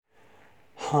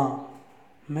हाँ,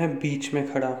 मैं बीच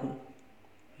में खड़ा हूँ,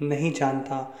 नहीं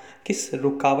जानता किस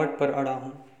रुकावट पर अड़ा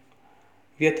हूँ।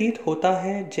 व्यतीत होता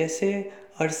है जैसे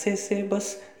अरसे से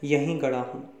बस यहीं गड़ा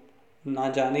हूँ। ना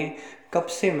जाने कब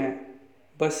से मैं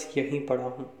बस यहीं पड़ा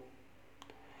हूँ।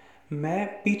 मैं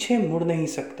पीछे मुड़ नहीं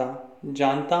सकता,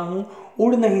 जानता हूँ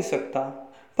उड़ नहीं सकता,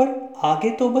 पर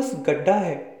आगे तो बस गड्ढा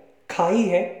है, खाई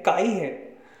है, काई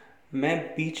है। मैं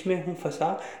बीच में हूँ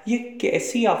फंसा, ये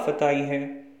कैसी आफत आई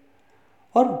है।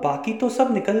 और बाकी तो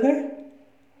सब निकल गए,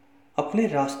 अपने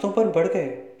रास्तों पर बढ़ गए।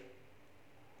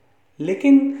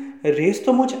 लेकिन रेस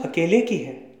तो मुझ अकेले की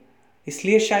है,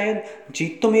 इसलिए शायद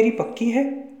जीत तो मेरी पक्की है।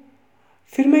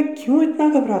 फिर मैं क्यों इतना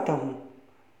घबराता हूँ?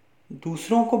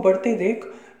 दूसरों को बढ़ते देख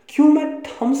क्यों मैं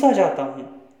थम सा जाता हूँ?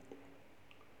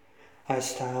 I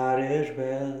started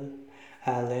well,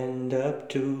 I'll end up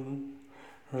too.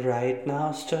 Right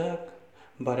now stuck,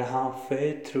 but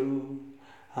halfway through.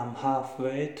 I'm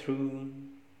halfway through.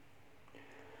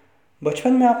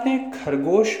 बचपन में आपने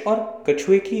खरगोश और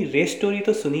कछुए की रेस स्टोरी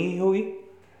तो सुनी ही होगी।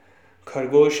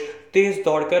 खरगोश तेज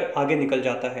दौड़कर आगे निकल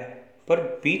जाता है, पर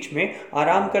बीच में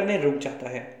आराम करने रुक जाता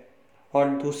है। और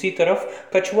दूसरी तरफ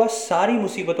कछुआ सारी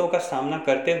मुसीबतों का सामना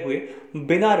करते हुए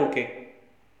बिना रुके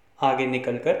आगे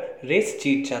निकलकर रेस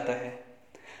जीत जाता है।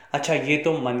 अच्छा, ये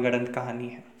तो मनगढ़ंत कहानी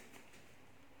है।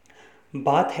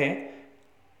 बात है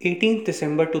 18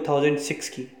 दिसंबर 2006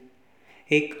 की।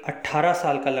 एक 18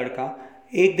 साल का लड़का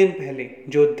एक दिन पहले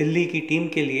जो दिल्ली की टीम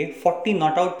के लिए 40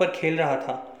 नॉट आउट पर खेल रहा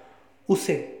था,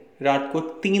 उसे रात को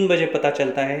 3 बजे पता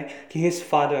चलता है कि his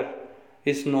father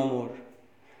is no more.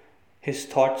 His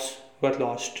thoughts were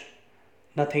lost,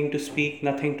 nothing to speak,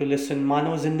 nothing to listen.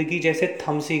 मानो जिंदगी जैसे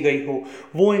थम सी गई हो।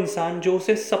 वो इंसान जो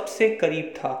उसे सबसे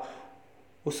करीब था,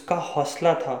 उसका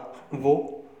हौसला था, वो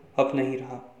अब नहीं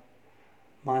रहा।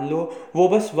 मान लो वो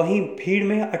बस वहीं भीड़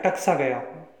में अटक सा गया।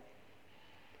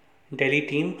 Delhi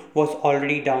team was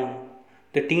already down.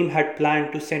 The team had planned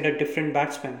to send a different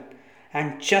batsman.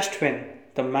 And just when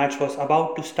the match was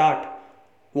about to start,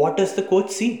 what does the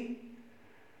coach see?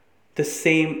 The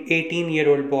same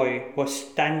 18-year-old boy was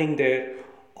standing there,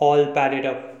 all padded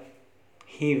up.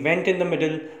 He went in the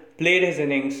middle, played his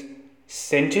innings,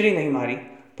 century नहीं मारी,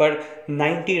 पर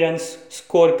 90 runs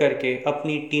score करके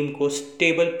अपनी team को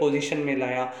stable position में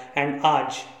लाया। And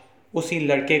आज उसी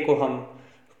लड़के को हम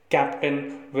कैप्टन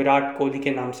विराट कोहली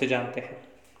के नाम से जानते हैं।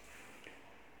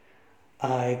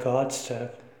 I got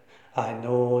stuck, I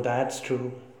know that's true.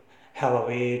 Have a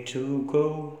way to go,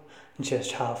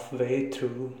 just halfway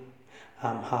through.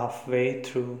 I'm halfway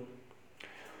through.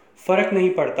 फर्क नहीं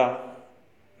पड़ता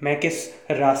मैं किस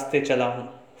रास्ते चला हूँ,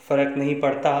 फर्क नहीं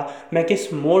पड़ता मैं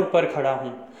किस मोड़ पर खड़ा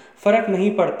हूँ, फर्क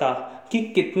नहीं पड़ता कि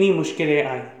कितनी मुश्किलें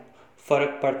आई,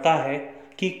 फर्क पड़ता है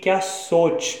कि क्या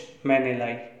सोच मैंने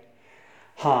लाई।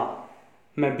 हाँ,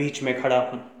 मैं बीच में खड़ा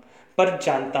हूँ, पर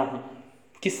जानता हूँ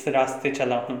किस रास्ते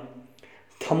चला हूँ।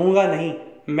 थमूंगा नहीं,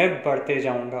 मैं बढ़ते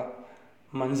जाऊंगा।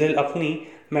 मंजिल अपनी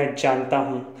मैं जानता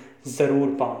हूँ,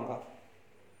 ज़रूर पाऊंगा।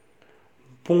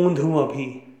 बूंद हूँ अभी,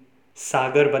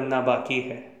 सागर बनना बाकी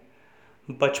है।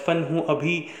 बचपन हूँ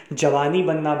अभी, जवानी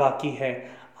बनना बाकी है।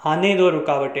 आने दो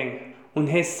रुकावटें,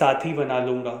 उन्हें साथी बना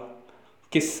लूँगा।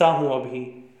 किस्सा हूँ अभी,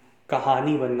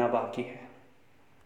 कहानी बनना बाकी है।